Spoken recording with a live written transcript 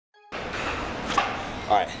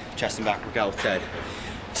Alright, chest and back workout with Ted.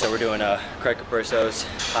 So we're doing CARTERHFITNESS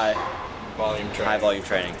high volume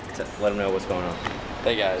training. To let them know what's going on.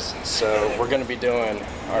 Hey guys, so we're going to be doing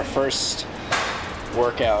our first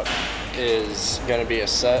workout is going to be a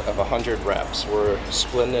set of 100 reps. We're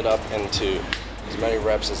splitting it up into as many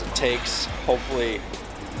reps as it takes. Hopefully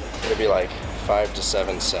it'll be like 5 to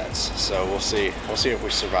 7 sets. So we'll see if we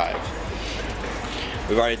survive.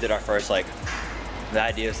 We've already did our first, the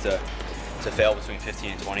idea is to fail between 15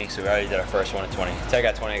 and 20, so we already did our first one at 20. Ted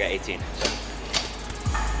got 20, I got 18. So.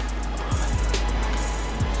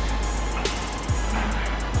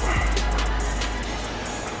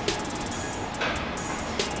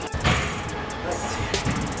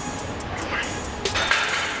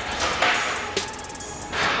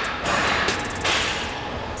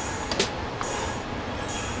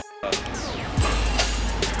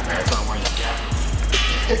 That's why I'm wearing the jacket.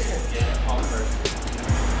 Get it on first.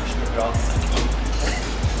 Strip it off.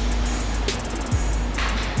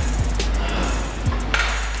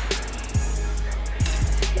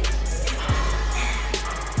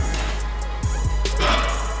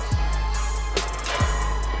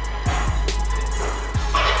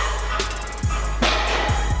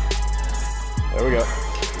 There we go.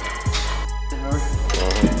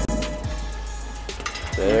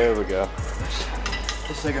 There we go.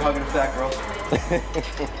 Just like a hug and a fat girl.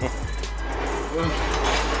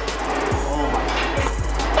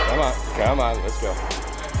 Oh my. Come on, let's go.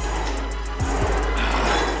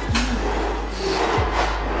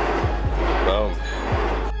 Boom.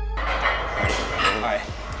 Alright,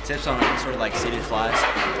 tips on sort of seated flies.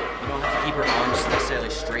 You don't have to keep your arms necessarily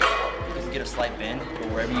straight. You can get a slight bend, but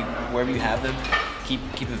wherever you have them, keep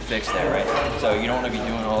them fixed there, right? So you don't want to be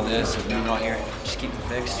doing all this and moving on here. Just keep them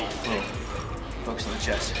fixed. Focus on the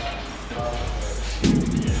chest.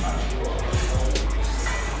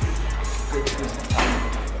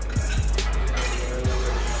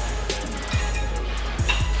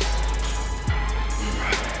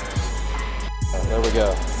 There we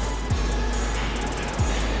go.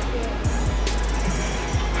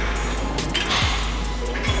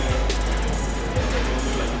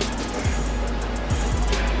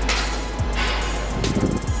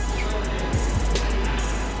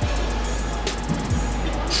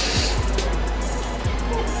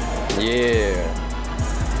 Yeah.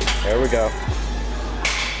 There we go.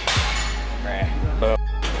 Boom.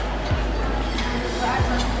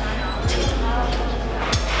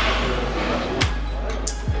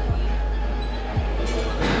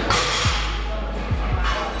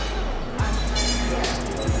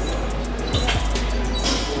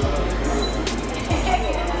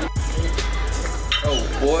 Oh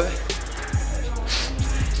boy.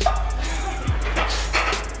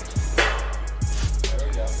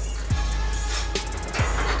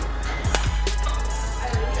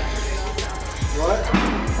 What?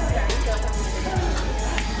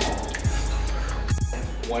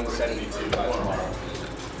 172 by tomorrow.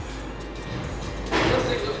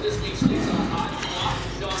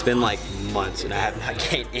 It's been months and I have not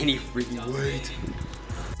gained any freaking weight.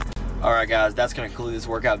 Alright guys, that's going to conclude this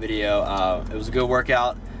workout video. It was a good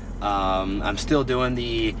workout. I'm still doing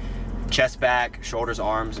the chest, back, shoulders,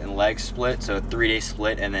 arms, and legs split. So a 3-day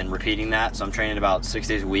split and then repeating that. So I'm training about 6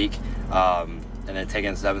 days a week and then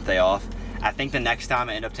taking the 7th day off. I think the next time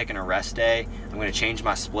I end up taking a rest day, I'm going to change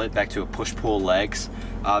my split back to a push-pull legs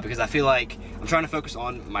because I feel like I'm trying to focus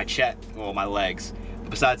on my chest, well, my legs. But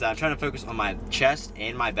besides that, I'm trying to focus on my chest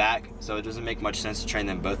and my back, so it doesn't make much sense to train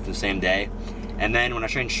them both the same day. And then when I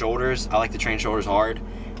train shoulders, I like to train shoulders hard,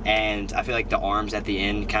 and I feel like the arms at the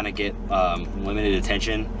end kind of get limited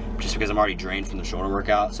attention just because I'm already drained from the shoulder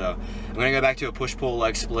workout. So I'm going to go back to a push-pull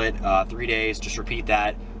leg split, 3 days, just repeat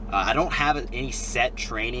that. I don't have any set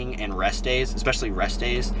training and rest days, especially rest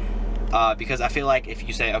days, because I feel like if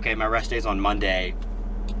you say, okay, my rest day is on Monday,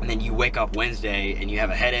 and then you wake up Wednesday and you have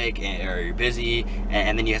a headache or you're busy,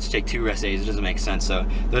 and then you have to take 2 rest days, it doesn't make sense. So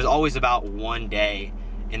there's always about 1 day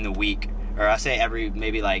in the week, or I say every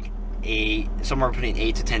maybe somewhere between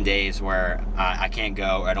 8 to 10 days where I can't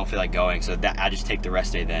go or I don't feel like going, so that I just take the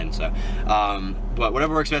rest day then. So but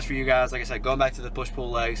whatever works best for you guys. Like I said, going back to the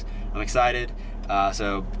push-pull legs, I'm excited.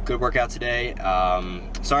 So good workout today.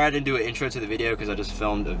 Sorry I didn't do an intro to the video because I just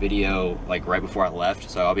filmed a video right before I left,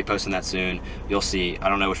 so I'll be posting that soon. You'll see. I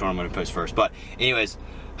don't know which one I'm going to post first, but anyways,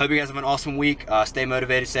 hope you guys have an awesome week. Stay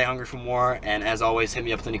motivated, stay hungry for more, and as always, hit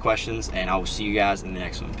me up with any questions, and I will see you guys in the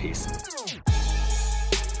next one. Peace.